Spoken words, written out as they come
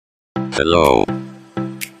Hello.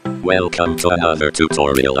 Welcome to another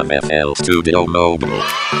tutorial of FL Studio Mobile.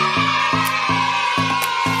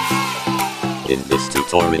 In this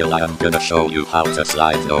tutorial I am gonna show you how to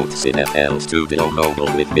slide notes in FL Studio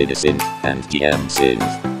Mobile with Minisynth and DM Synth.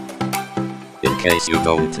 In case you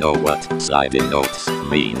don't know what sliding notes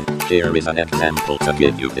mean, here is an example to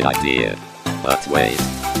give you the idea. But wait,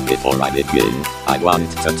 before I begin, I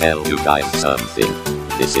want to tell you guys something.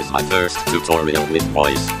 This is my first tutorial with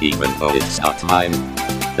voice, even though it's not mine.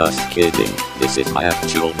 Just kidding, this is my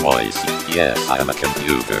actual voice. Yes, I am a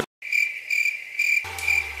computer.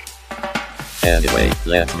 Anyway,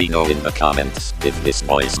 let me know in the comments if this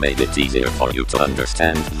voice made it easier for you to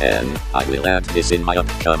understand, then I will add this in my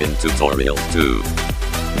upcoming tutorial too.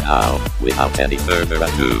 Now, without any further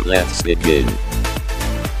ado, let's begin.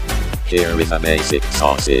 Here is a basic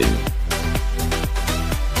sauce in.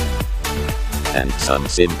 And some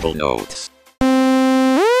simple notes.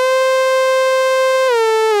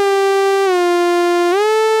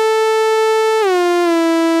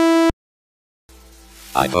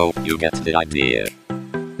 I hope you get the idea.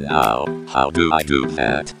 Now, how do I do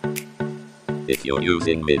that? If you're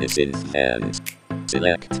using Minisynth, then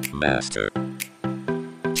select Master.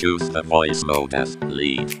 Choose the voice mode as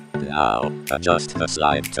lead. Now, adjust the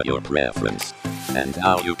slide to your preference. And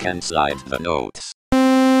now you can slide the notes.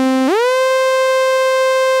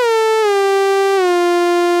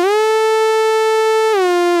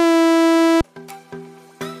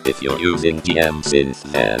 If you're using DM Synth,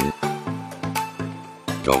 then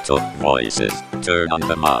go to Voices, turn on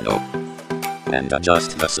the mono, and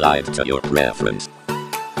adjust the slide to your preference.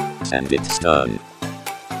 And it's done.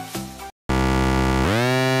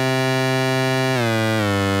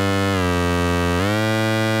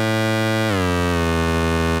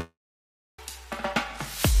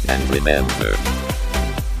 And remember,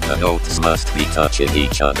 the notes must be touching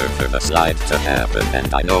each other for the slide to happen,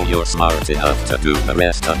 and I know you're smart enough to do the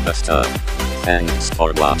rest of the stuff. Thanks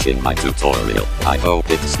for watching my tutorial. I hope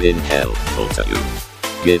it's been helpful to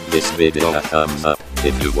you. Give this video a thumbs up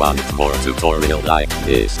if you want more tutorial like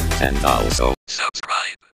this, and also subscribe.